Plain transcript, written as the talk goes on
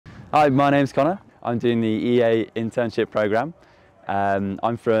Hi, my name's Connor. I'm doing the EA Internship program.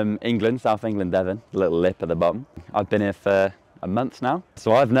 I'm from England, South England, Devon, a little lip at the bottom. I've been here for a month now,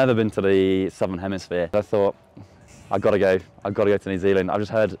 so I've never been to the Southern Hemisphere. I thought, I've got to go to New Zealand. I've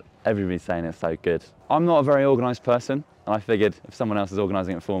just heard everybody saying it's so good. I'm not a very organised person, and I figured if someone else is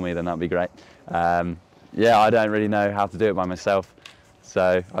organising it for me, then that'd be great. Yeah, I don't really know how to do it by myself,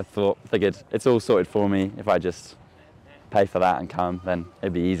 so I figured it's all sorted for me. If I just pay for that and come, then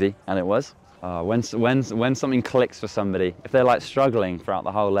it'd be easy, and it was. When something clicks for somebody, if they're like struggling throughout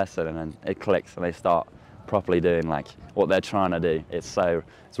the whole lesson and then it clicks and they start properly doing like what they're trying to do, it's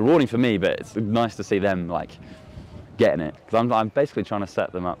rewarding for me, but it's nice to see them like getting it, because I'm basically trying to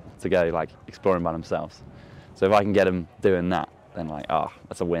set them up to go like exploring by themselves. So if I can get them doing that, then like,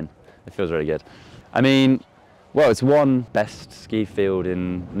 that's a win. It feels really good. I mean, well, it's won best ski field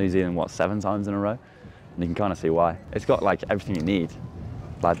in New Zealand, what, 7 times in a row? And you can kind of see why. It's got like everything you need,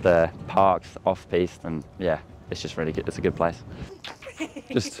 like the parks, off-piste, and yeah, it's just really good. It's a good place.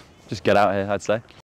 Just get out here, I'd say.